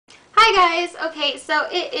Hi guys! Okay, so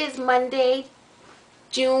it is Monday,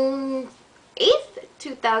 June 8th,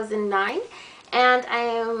 2009, and I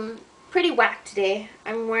am pretty whacked today.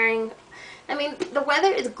 The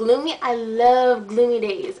weather is gloomy. I love gloomy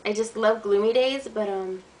days. I just love gloomy days, but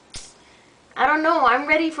I don't know. I'm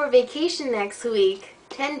ready for vacation next week.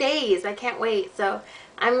 10 days. I can't wait. So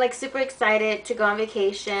I'm like super excited to go on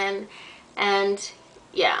vacation, and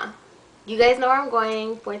yeah. You guys know where I'm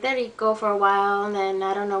going, Puerto Rico for a while, and then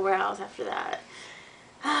I don't know where else after that.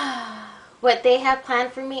 What they have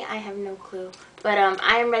planned for me, I have no clue. But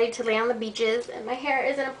I am ready to lay on the beaches, and my hair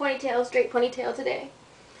is in a ponytail, straight ponytail today.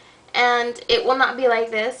 And it will not be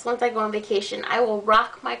like this once I go on vacation. I will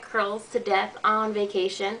rock my curls to death on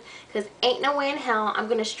vacation, because ain't no way in hell I'm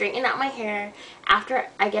going to straighten out my hair after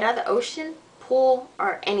I get out of the ocean, pool,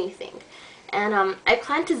 or anything. And I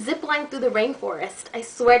plan to zip line through the rainforest, I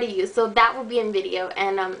swear to you. So that will be in video.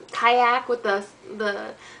 And kayak with the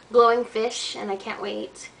glowing fish, and I can't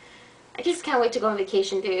wait. I just can't wait to go on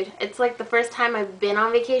vacation, dude. It's like the first time I've been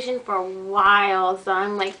on vacation for a while, so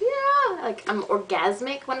I'm like, yeah, like I'm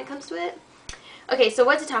orgasmic when it comes to it. Okay, so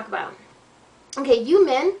what to talk about? Okay, you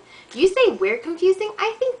men, you say we're confusing.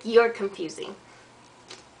 I think you're confusing.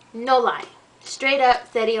 No lie. Straight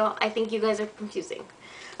up, serio, I think you guys are confusing.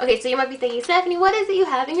 Okay, so you might be thinking, Stephanie, what is it you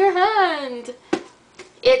have in your hand?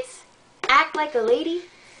 It's Act Like a Lady,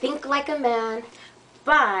 Think Like a Man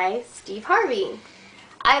by Steve Harvey.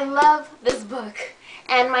 I love this book.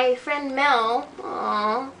 And my friend Mel,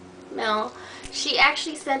 Mel, she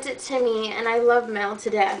actually sent it to me, and I love Mel to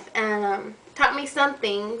death, and taught me some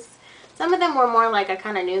things. Some of them were more like I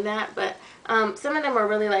kind of knew that, but some of them were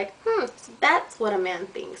really like, that's what a man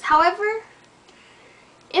thinks. However,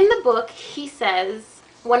 in the book, he says,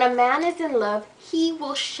 when a man is in love, he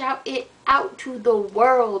will shout it out to the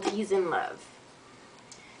world he's in love.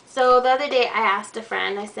 So the other day I asked a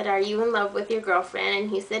friend, I said, are you in love with your girlfriend? And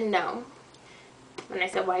he said no. And I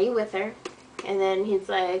said, why are you with her? And then he's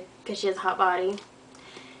like, because she has a hot body.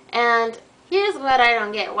 And here's what I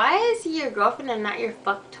don't get. Why is he your girlfriend and not your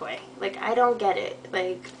fuck toy? Like, I don't get it.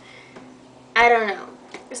 Like, I don't know.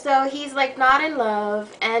 So he's like not in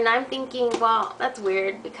love, and I'm thinking, well, that's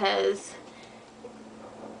weird, because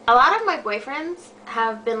a lot of my boyfriends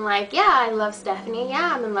have been like, yeah, I love Stephanie,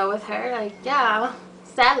 yeah, I'm in love with her, like, yeah,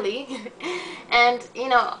 sadly. And, you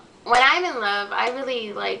know, when I'm in love, I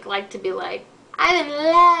really like to be like, I'm in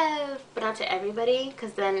love, but not to everybody,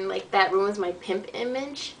 because then, like, that ruins my pimp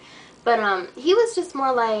image. But, he was just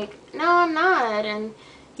more like, no, I'm not, and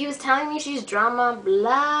he was telling me she's drama,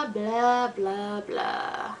 blah, blah, blah,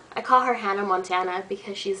 blah. I call her Hannah Montana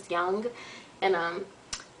because she's young, and,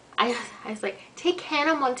 I was like, take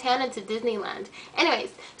Hannah Montana to Disneyland.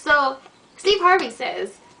 Anyways, so Steve Harvey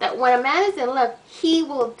says that when a man is in love, he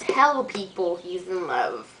will tell people he's in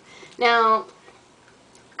love. Now,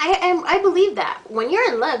 I believe that. When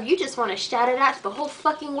you're in love, you just want to shout it out to the whole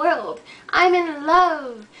fucking world. I'm in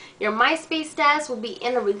love. Your MySpace status will be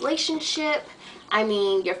in a relationship. I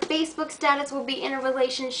mean, your Facebook status will be in a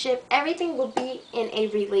relationship. Everything will be in a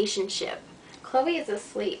relationship. Chloe is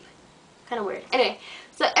asleep. Kind of weird. Anyway,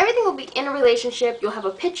 so everything will be in a relationship. You'll have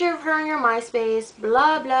a picture of her on your MySpace,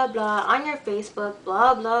 blah, blah, blah, on your Facebook,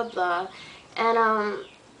 blah, blah, blah. And,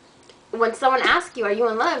 when someone asks you, are you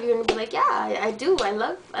in love? You're going to be like, yeah, I do. I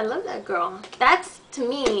love that girl. That's, to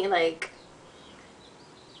me, like,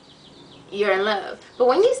 you're in love. But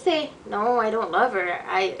when you say, no, I don't love her,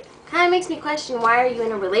 it kind of makes me question, why are you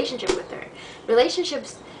in a relationship with her?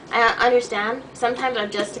 Relationships, I understand, sometimes are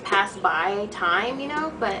just to pass by time, you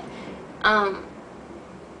know, but,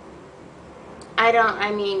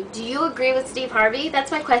 do you agree with Steve Harvey?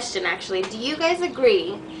 That's my question, actually. Do you guys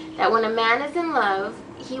agree that when a man is in love,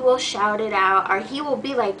 he will shout it out, or he will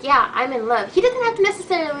be like, yeah, I'm in love? He doesn't have to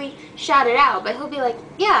necessarily shout it out, but he'll be like,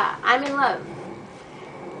 yeah, I'm in love.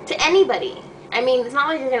 To anybody. I mean, it's not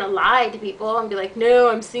like you're going to lie to people and be like, no,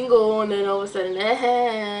 I'm single, and then all of a sudden,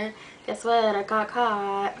 guess what, I got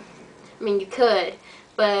caught. I mean, you could,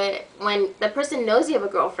 but when the person knows you have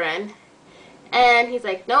a girlfriend, and he's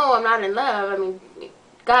like, no, I'm not in love. I mean,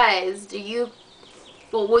 guys,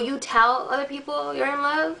 will you tell other people you're in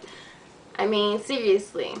love? I mean,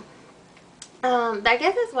 seriously. I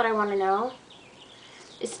guess that's what I want to know.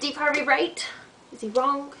 Is Steve Harvey right? Is he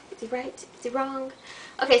wrong? Is he right? Is he wrong?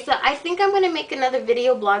 Okay, so I think I'm going to make another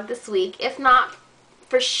video blog this week. If not,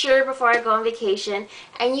 for sure before I go on vacation.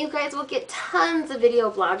 And you guys will get tons of video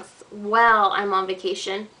blogs while I'm on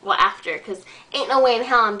vacation. Well, after, because ain't no way in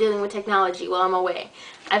hell I'm dealing with technology while I'm away.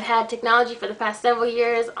 I've had technology for the past several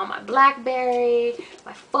years on my BlackBerry,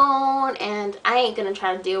 my phone, and I ain't going to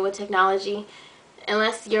try to deal with technology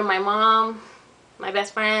unless you're my mom, my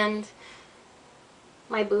best friend,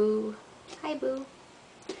 my boo. Hi, boo.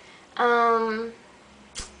 So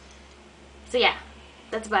yeah,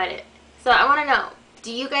 that's about it. So I want to know,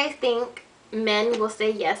 do you guys think men will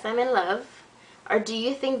say, yes, I'm in love? Or do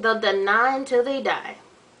you think they'll deny until they die?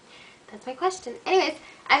 That's my question. Anyways,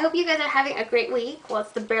 I hope you guys are having a great week. Well,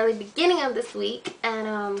 it's the barely beginning of this week.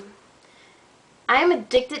 And I'm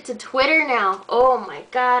addicted to Twitter now. Oh my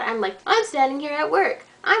god. I'm like, I'm standing here at work.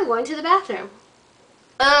 I'm going to the bathroom.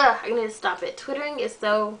 Ugh, I need to stop it. Twittering is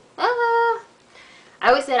so... I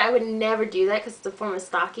always said I would never do that because it's a form of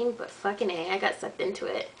stalking, but fucking A, I got sucked into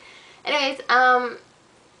it. Anyways,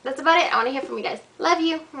 that's about it. I want to hear from you guys. Love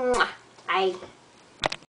you. Mwah. Bye.